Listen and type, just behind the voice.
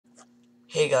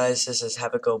Hey guys, this is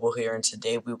Habagoble here, and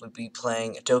today we will be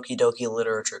playing Doki Doki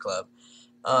Literature Club.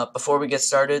 Before we get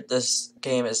started, this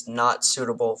game is not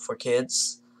suitable for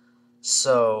kids,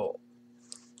 so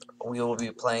we will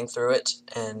be playing through it,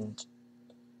 and,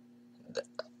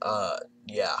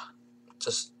 yeah,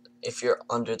 just, if you're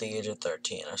under the age of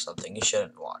 13 or something, you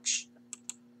shouldn't watch.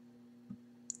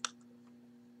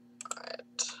 Alright.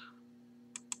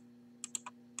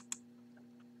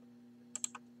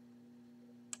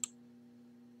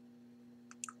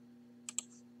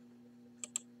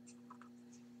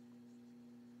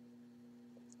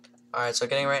 Alright, so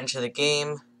getting right into the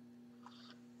game,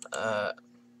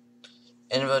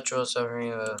 individual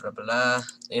suffering, blah blah blah.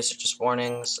 These are just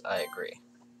warnings. I agree.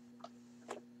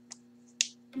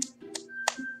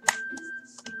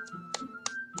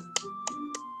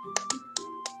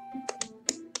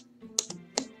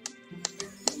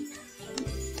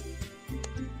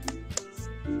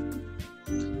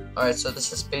 Alright, so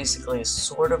this is basically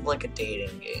sort of like a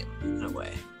dating game, in a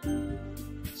way.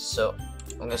 So,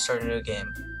 I'm gonna start a new game.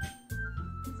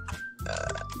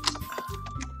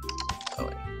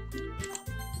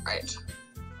 Right.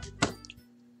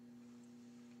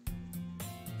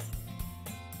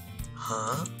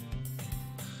 Huh?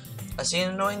 I see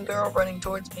an annoying girl running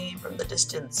towards me from the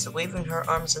distance, waving her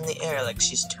arms in the air like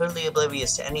she's totally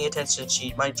oblivious to any attention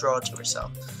she might draw to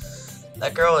herself.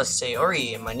 That girl is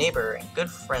Sayori, my neighbor, and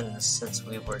good friends since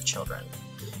we were children.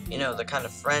 You know, the kind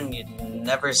of friend you'd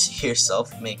never see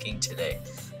yourself making today,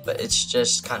 but it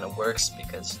just kind of works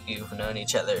because you've known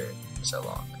each other for so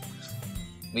long.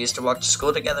 We used to walk to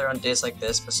school together on days like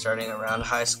this, but starting around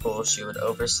high school, she would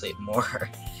oversleep more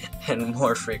and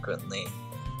more frequently,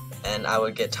 and I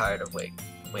would get tired of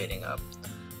waiting up.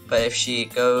 But if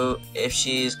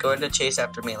she's going to chase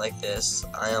after me like this,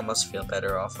 I almost feel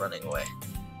better off running away.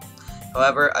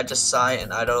 However, I just sigh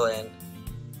and idle in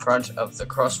front of the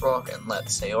crosswalk and let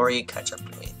Sayori catch up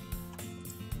to me.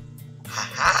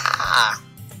 Ha ha!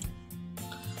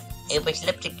 I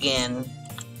overslept again.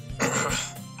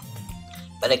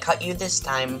 But I caught you this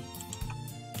time.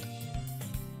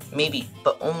 Maybe,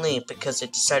 but only because I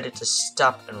decided to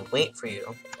stop and wait for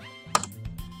you.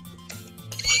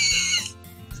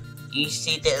 You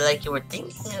see that like you were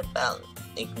thinking about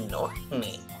ignoring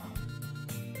me.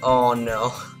 Oh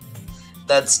no.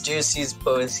 That's Juicy's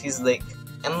pose. He's like,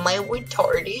 am I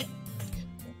retarded?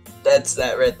 That's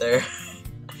that right there.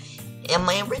 Am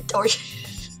I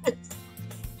retarded?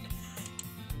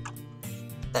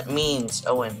 That means,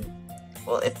 Owen,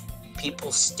 well, if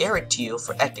people stare at you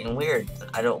for acting weird, then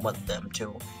I don't want them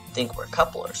to think we're a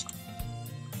couple or something.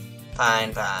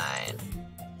 Fine, fine.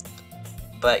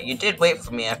 But you did wait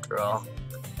for me after all.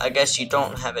 I guess you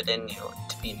don't have it in you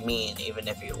to be mean even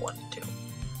if you wanted to.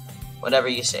 Whatever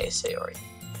you say, Sayori.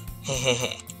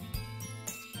 Hehehe.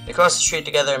 We cross the street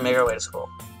together and make our way to school.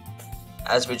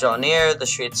 As we draw near, the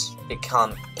streets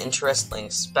become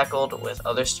interestingly speckled with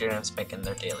other students making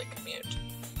their daily commute.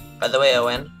 By the way,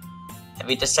 Owen, have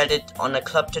you decided on a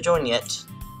club to join yet?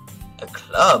 A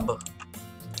club?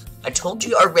 I told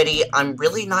you already, I'm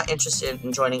really not interested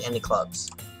in joining any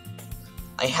clubs.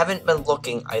 I haven't been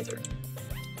looking either.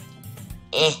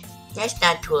 That's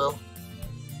not true.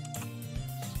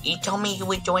 You told me you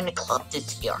would join a club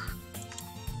this year.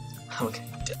 I'm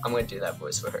gonna do that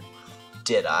voice for her.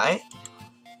 Did I?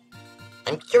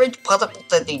 I'm sure it's possible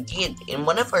that they did in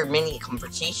one of our many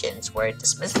conversations where I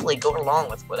dismissively go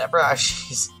along with whatever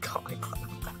she's going on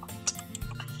about.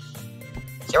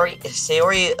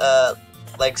 Sayori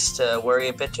likes to worry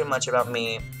a bit too much about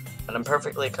me, but I'm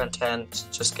perfectly content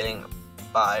just getting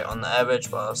by on the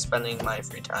average while spending my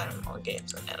free time on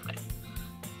games and anime.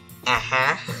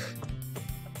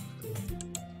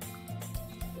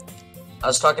 I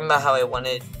was talking about how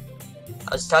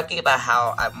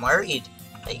I'm worried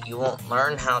that you won't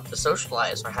learn how to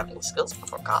socialize or have any skills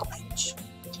before college.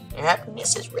 Your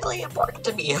happiness is really important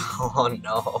to me. Oh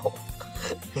no.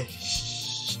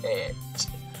 Shit.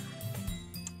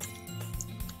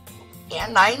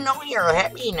 And I know you're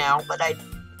happy now, but I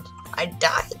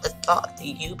die at the thought of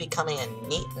you becoming a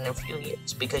NEET in a few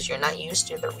years because you're not used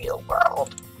to the real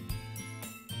world.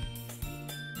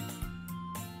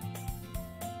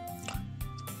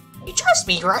 You trust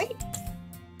me, right?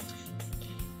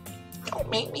 Don't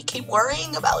make me keep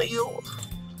worrying about you.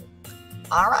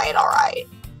 Alright.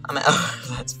 I'm out.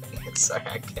 That's me. Sorry,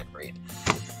 I can't read.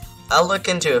 I'll look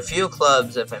into a few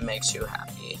clubs if it makes you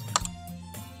happy.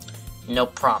 No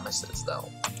promises, though.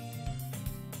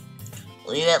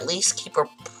 Will you at least keep a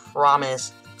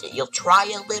promise that you'll try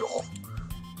a little?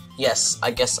 Yes,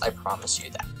 I guess I promise you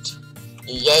that.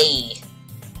 Yay!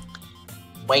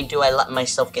 Why do I let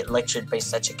myself get lectured by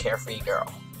such a carefree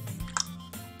girl?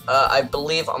 I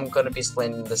believe I'm going to be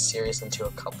splitting this series into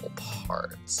a couple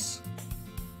parts.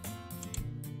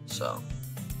 So,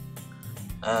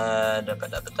 yeah,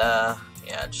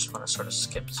 I just want to sort of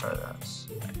skip sort of this.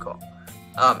 Okay, cool.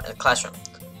 In the classroom.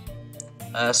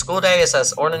 School day is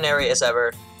as ordinary as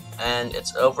ever, and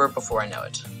it's over before I know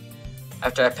it.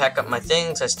 After I pack up my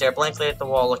things, I stare blankly at the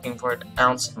wall looking for an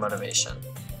ounce of motivation.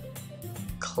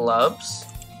 Clubs?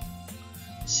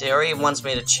 Sayori wants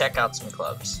me to check out some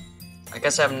clubs. I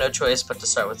guess I have no choice but to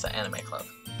start with the anime club.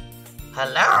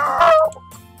 Hello?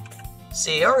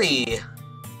 Sayori!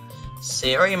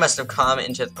 Sayori must have come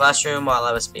into the classroom while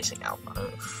I was spacing out.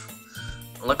 Oof.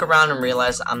 I look around and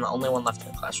realize I'm the only one left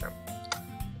in the classroom.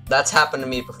 That's happened to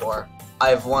me before.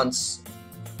 I've once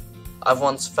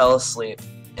fell asleep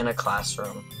in a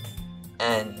classroom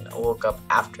and woke up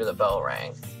after the bell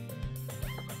rang.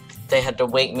 They had to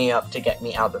wake me up to get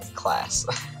me out of the class.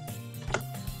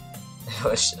 It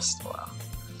was just, wow.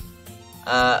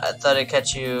 I thought I'd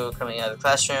catch you coming out of the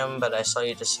classroom, but I saw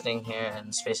you just sitting here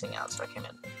and spacing out, so I came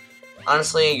in.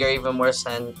 Honestly, you're even worse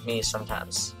than me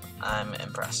sometimes. I'm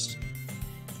impressed.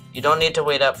 You don't need to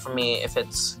wait up for me if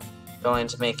it's going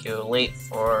to make you late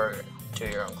to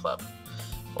your own club.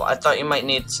 Well, I thought you might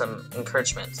need some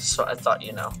encouragement, so I thought,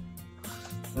 you know.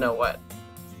 Know what?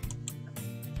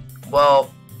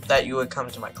 Well, that you would come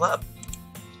to my club.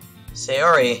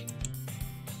 Sayori.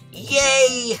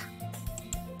 Yay!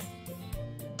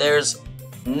 There's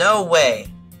no way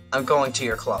I'm going to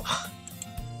your club.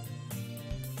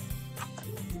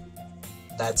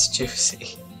 That's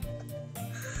juicy.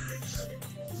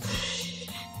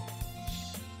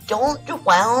 Don't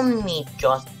drown me,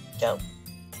 Justin.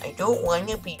 I don't want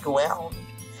to be drowned.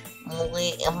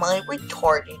 Am I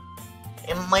retarded?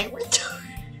 Am I retarded?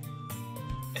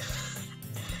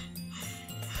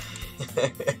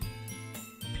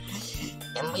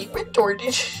 Am I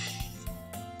retarded?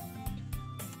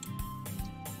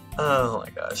 Oh my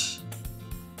gosh.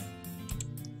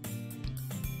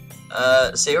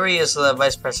 Sayori is the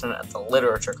vice president at the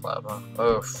literature club.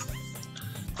 Oof.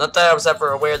 Not that I was ever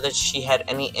aware that she had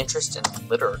any interest in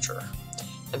literature.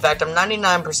 In fact, I'm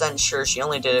 99% sure she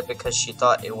only did it because she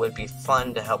thought it would be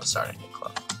fun to help start a new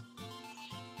club.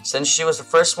 Since she was the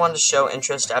first one to show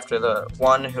interest after the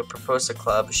one who proposed the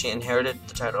club, she inherited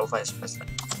the title of vice president.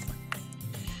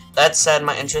 That said,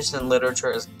 my interest in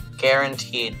literature is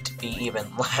guaranteed to be even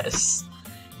less.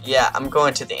 Yeah, I'm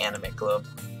going to the anime club.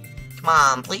 Come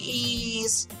on,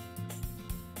 please.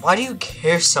 Why do you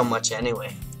care so much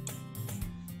anyway?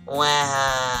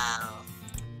 Wow.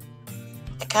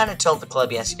 I kinda told the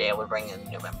club yesterday I would bring in a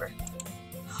new member.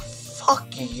 Fuck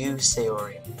you,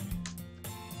 Sayori.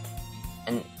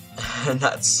 And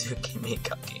Natsuki made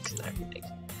cupcakes and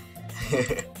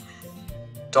everything.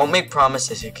 Don't make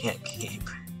promises you can't keep.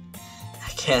 I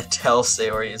can't tell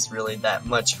Sayori is really that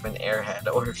much of an airhead,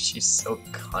 or if she's so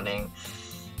cunning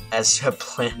as to have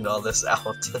planned all this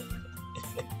out.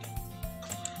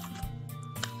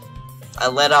 I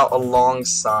let out a long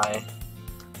sigh.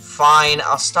 Fine,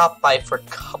 I'll stop by for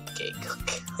cupcake.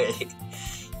 Okay.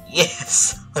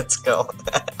 Yes, let's go.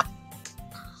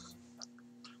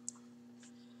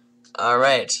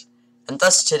 Alright. And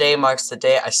thus today marks the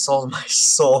day I sold my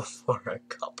soul for a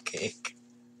cupcake.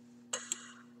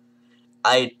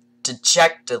 I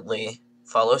dejectedly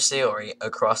follow Sayori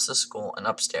across the school and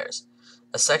upstairs,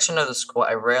 a section of the school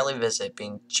I rarely visit,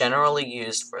 being generally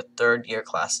used for third-year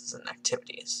classes and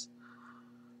activities.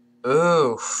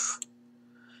 Oof.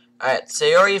 Alright,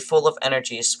 Sayori, full of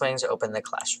energy, swings open the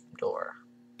classroom door.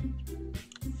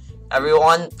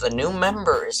 Everyone, the new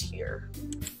member is here.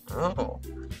 Oh.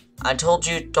 I told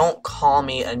you, don't call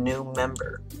me a new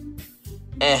member.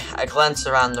 I glance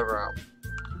around the room.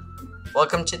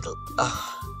 Welcome to the...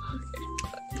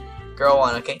 okay. Girl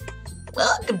one, okay?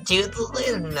 Welcome to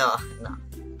the... No.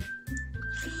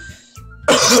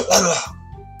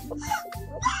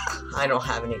 I don't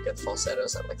have any good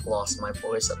falsettos. I, like, lost my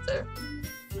voice up there.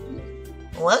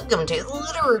 Welcome to the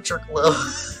literature club.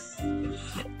 I'm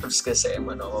just gonna say it in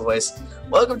my normal voice.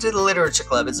 Welcome to the literature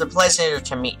club. It's a pleasure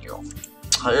to meet you.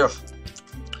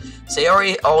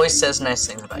 Sayori always says nice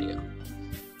things about you.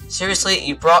 Seriously,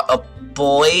 you brought a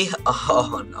boy?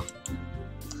 Oh no.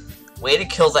 Way to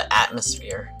kill the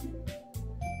atmosphere.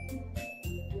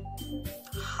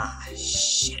 Ah,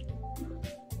 shit.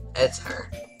 It's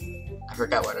her. I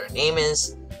forgot what her name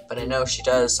is, but I know she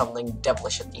does something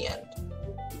devilish at the end.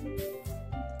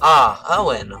 Ah,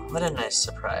 Owen, what a nice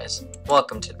surprise.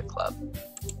 Welcome to the club. ...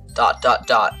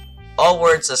 All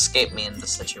words escape me in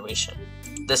this situation.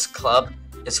 This club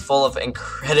is full of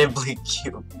incredibly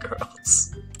cute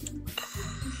girls.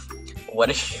 What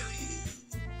are you...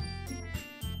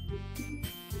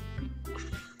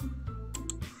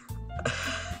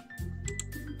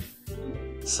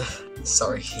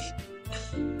 Sorry.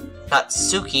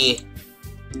 Natsuki.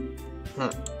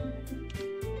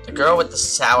 The girl with the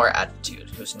sour attitude,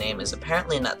 whose name is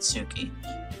apparently Natsuki.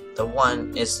 The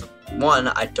one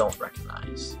I don't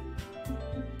recognize.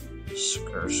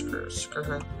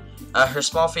 Her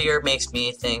small figure makes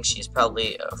me think she's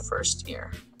probably a first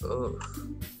year. Ooh.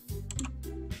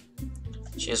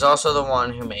 She is also the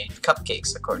one who made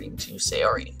cupcakes, according to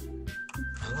Sayori.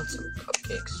 I want some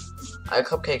cupcakes. I had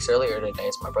cupcakes earlier today.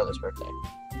 It's my brother's birthday,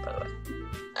 by the way.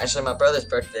 Actually, my brother's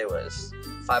birthday was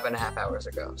 5.5 hours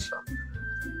ago, so.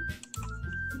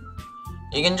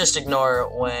 You can just ignore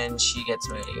when she gets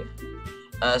moody.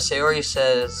 Sayori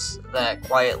says that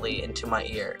quietly into my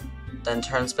ear, then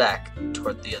turns back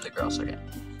toward the other girls again.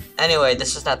 Anyway,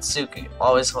 this is Natsuki,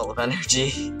 always full of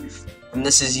energy. And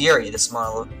this is Yuri, the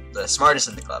smartest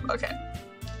in the club. Okay.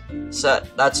 So,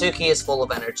 Natsuki is full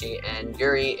of energy, and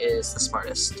Yuri is the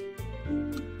smartest.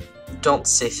 Don't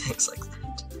say things like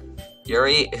that.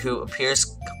 Yuri, who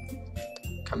appears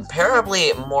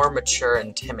comparably more mature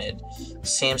and timid,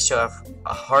 seems to have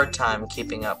a hard time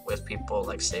keeping up with people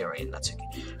like Sayori and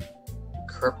Natsuki.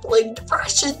 Crippling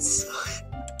depressions!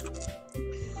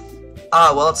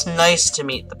 Well, it's nice to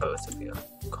meet the both of you.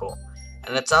 Cool.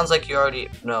 And it sounds like you already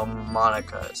know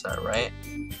Monica, is that right?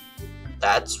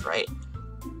 That's right.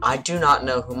 I do not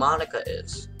know who Monica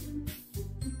is.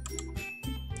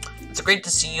 It's great to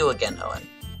see you again, Owen.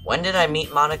 When did I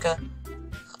meet Monica?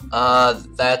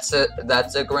 That's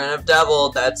a grin of devil.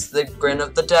 That's the grin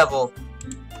of the devil.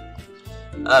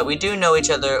 We do know each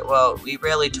other. Well, we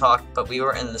rarely talk, but we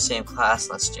were in the same class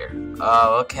last year.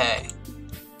 Oh, okay.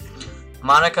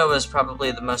 Monica was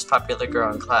probably the most popular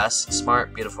girl in class.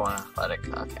 Smart, beautiful, and athletic.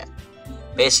 Okay.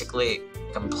 Basically,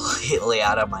 completely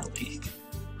out of my league.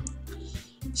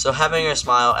 So having her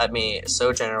smile at me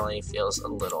so generally feels a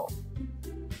little...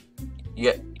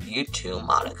 You too,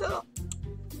 Monica?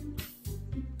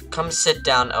 Come sit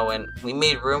down, Owen. We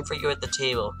made room for you at the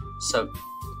table, so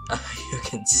you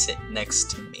can sit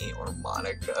next to me or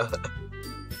Monica.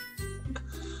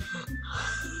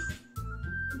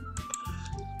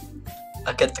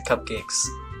 I'll get the cupcakes.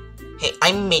 Hey,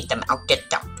 I made them. I'll get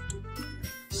them.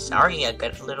 Sorry, I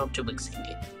got a little too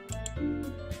excited.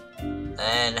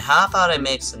 And how about I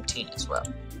make some tea as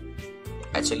well?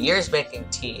 Alright, so Yuri's making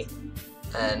tea,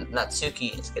 and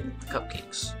Natsuki is getting the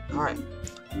cupcakes. Alright.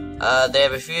 They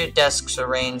have a few desks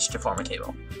arranged to form a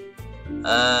table.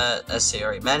 As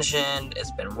Sayori mentioned,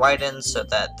 it's been widened so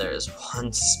that there is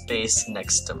one space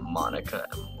next to Monica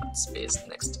and one space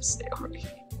next to Sayori.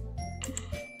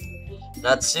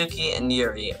 Natsuki and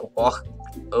Yuri walk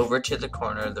over to the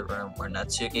corner of the room where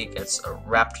Natsuki gets a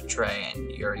wrapped tray and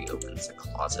Yuri opens a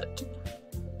closet.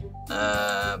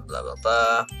 Blah blah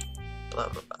blah. Blah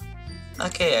blah blah.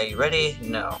 Okay, are you ready?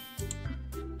 No.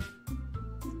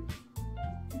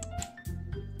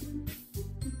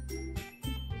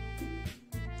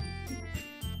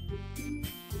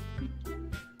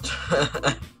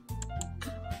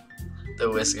 The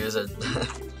whiskers are...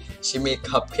 She made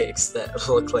cupcakes that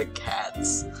look like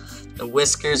cats. The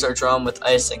whiskers are drawn with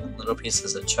icing, and little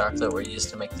pieces of chocolate were used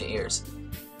to make the ears.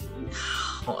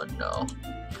 Oh no.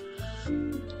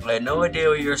 I had no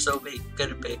idea you were so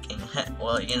good at baking.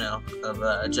 Well, you know,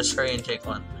 just hurry and take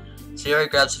one. Sayori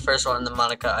grabs the first one, and then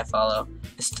Monica, I follow.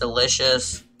 It's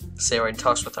delicious. Sayori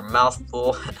talks with her mouth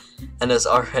full, and has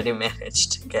already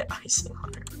managed to get icing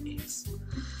on her face.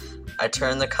 I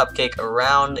turn the cupcake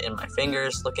around in my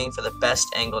fingers, looking for the best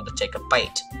angle to take a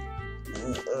bite.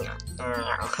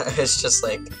 It's just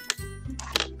like,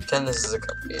 pretend this is a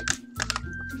cupcake.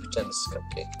 Pretend this is a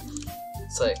cupcake.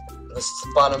 It's like, this is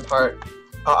the bottom part.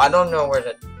 Oh, I don't know where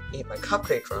to eat my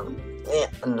cupcake from.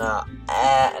 No.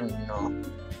 No.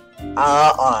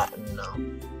 No.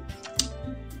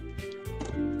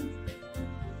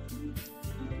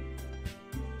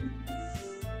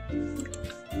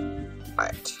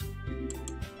 Right.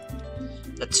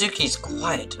 Natsuki's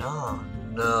quiet. Oh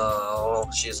no,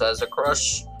 she has a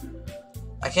crush.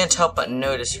 I can't help but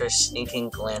notice her sneaking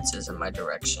glances in my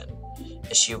direction.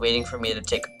 Is she waiting for me to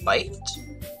take a bite?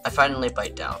 I finally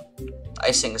bite down. The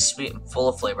icing is sweet and full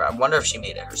of flavor. I wonder if she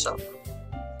made it herself.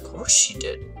 Of course she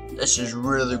did. This is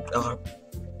really good.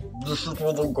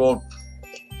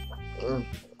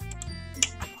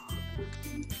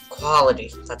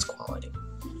 Quality. That's quality.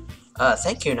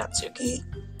 Thank you, Natsuki.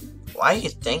 Why are you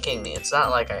thanking me? It's not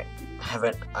like I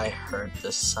heard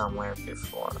this somewhere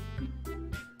before.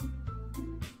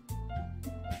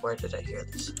 Where did I hear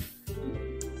this?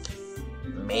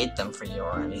 Made them for you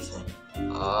or anything?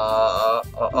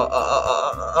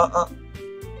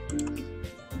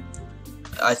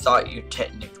 I thought you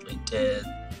technically did.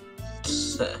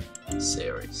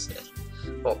 Seriously.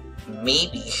 Well,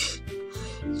 maybe.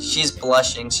 She's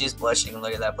blushing. She's blushing.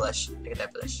 Look at that blush. Look at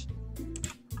that blush.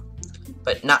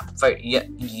 But not for you,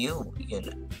 you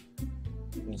know.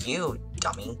 You,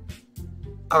 dummy.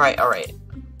 Alright, alright.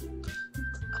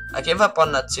 I give up on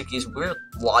Natsuki's weird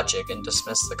logic and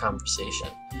dismiss the conversation.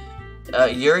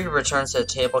 Yuri returns to the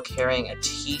table carrying a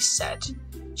tea set.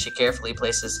 She carefully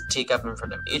places a teacup in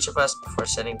front of each of us before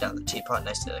setting down the teapot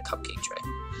next to the cupcake tray.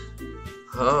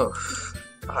 Oh,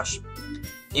 gosh.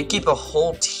 You keep a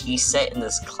whole tea set in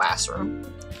this classroom?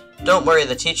 Don't worry,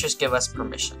 the teachers give us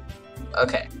permission.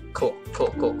 Okay, cool.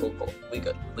 We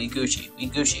good. We Gucci. We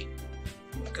Gucci.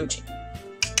 Gucci.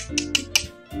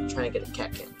 I'm trying to get a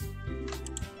cat can.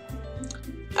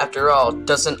 After all,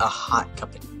 doesn't a hot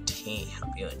cup of tea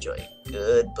help you enjoy a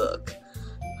good book?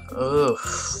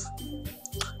 Oof.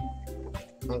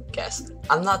 I guess.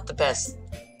 I'm not the best.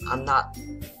 I'm not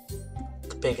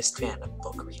the biggest fan of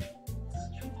book reading.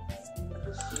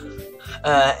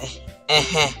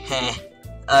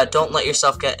 Don't let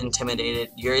yourself get intimidated.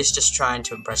 Yuri's just trying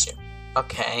to impress you.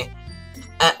 Okay.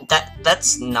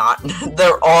 That's not.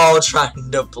 They're all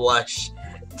trying to blush.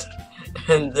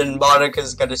 And then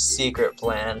Monika's got a secret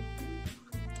plan.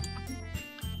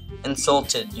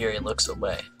 Insulted, Yuri looks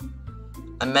away.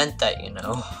 I meant that, you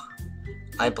know.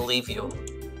 I believe you.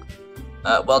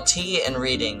 Well, tea and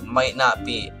reading might not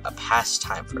be a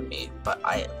pastime for me, but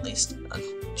I at least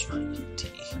enjoy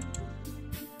tea.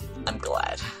 I'm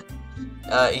glad.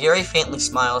 Yuri faintly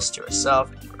smiles to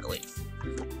herself in relief.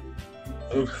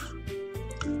 Oof.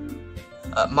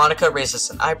 Monika raises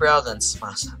an eyebrow, then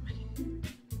smiles at me.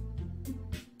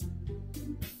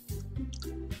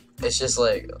 It's just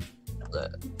like.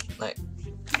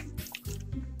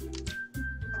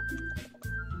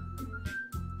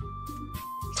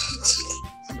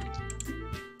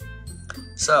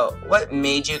 So, what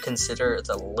made you consider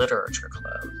the literature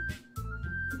club?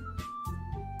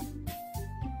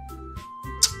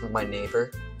 My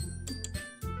neighbor.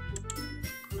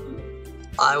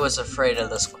 I was afraid of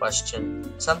this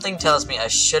question. Something tells me I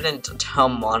shouldn't tell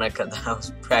Monika that I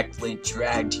was practically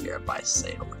dragged here by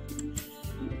Sailor.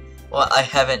 Well, I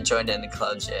haven't joined any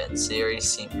clubs yet, and Siri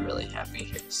seemed really happy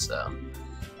here, so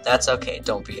that's okay,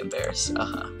 don't be embarrassed.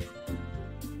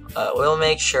 We'll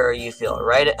make sure you feel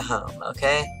right at home,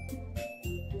 okay?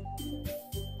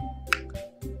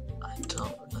 I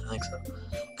don't really think so.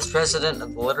 As president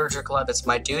of the Literature Club, it's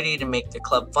my duty to make the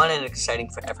club fun and exciting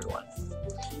for everyone.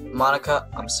 Monika,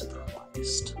 I'm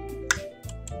surprised.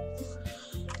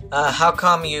 How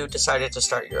come you decided to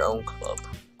start your own club?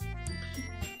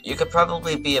 You could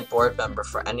probably be a board member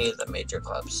for any of the major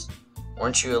clubs.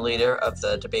 Weren't you a leader of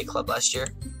the debate club last year?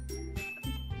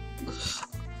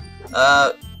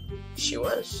 She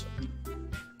was.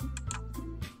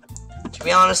 To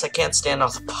be honest, I can't stand all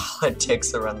the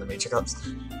politics around the major clubs.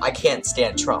 I can't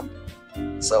stand Trump.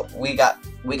 So we got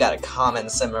a common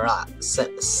similarity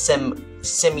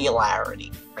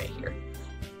right here.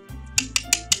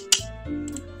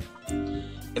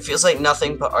 It feels like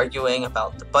nothing but arguing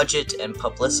about the budget and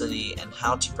publicity and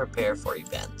how to prepare for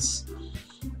events.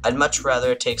 I'd much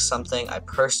rather take something I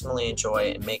personally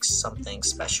enjoy and make something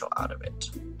special out of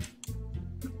it.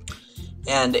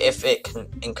 And if it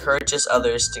encourages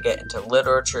others to get into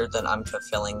literature, then I'm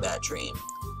fulfilling that dream.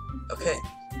 Okay.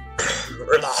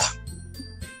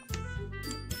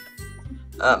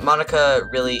 Monika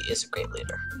really is a great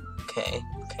leader. Okay.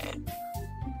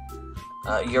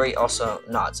 Yuri also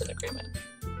nods in agreement.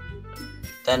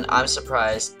 Then I'm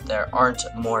surprised there aren't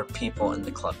more people in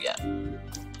the club yet.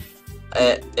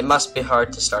 It must be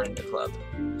hard to start a new club.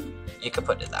 You could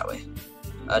put it that way.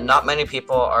 Not many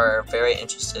people are very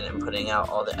interested in putting out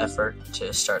all the effort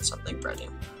to start something brand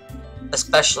new.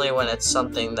 Especially when it's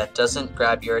something that doesn't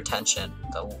grab your attention,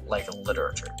 like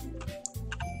literature.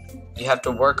 You have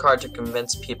to work hard to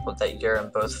convince people that you're in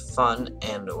both fun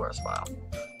and worthwhile.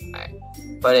 Alright.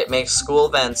 But it makes school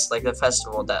events like the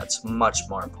festival that's much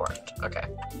more important. Okay.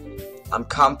 I'm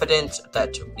confident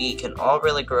that we can all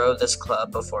really grow this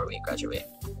club before we graduate.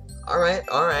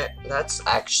 Alright. That's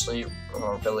actually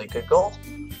a really good goal.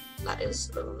 That is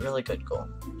a really good goal.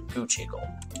 Gucci goal.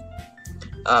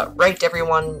 Right,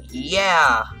 everyone?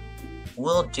 Yeah!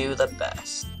 We'll do the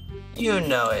best. You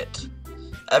know it.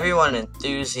 Everyone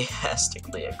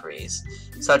enthusiastically agrees.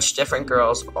 Such different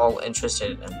girls, all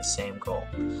interested in the same goal.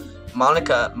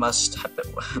 Monika must have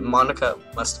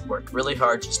worked really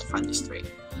hard just to find these three.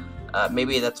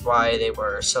 Maybe that's why they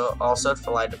were so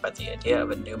delighted by the idea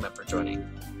of a new member joining.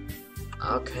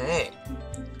 Okay.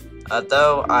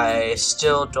 Though I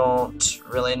still don't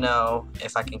really know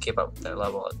if I can keep up with their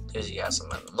level of enthusiasm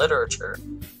in literature.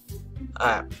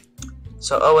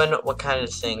 So, Owen, what kind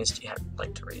of things do you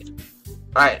like to read?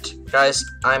 Alright, guys,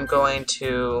 I'm going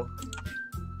to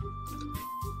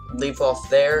leave off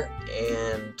there,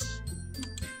 and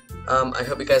I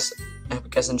hope you guys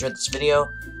enjoyed this video.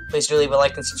 Please do leave a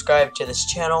like and subscribe to this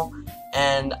channel,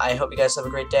 and I hope you guys have a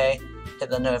great day. Hit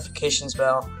the notifications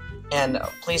bell, and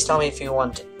please tell me if you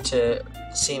want to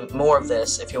see more of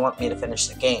this, if you want me to finish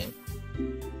the game.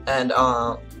 And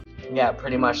yeah,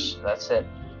 pretty much that's it.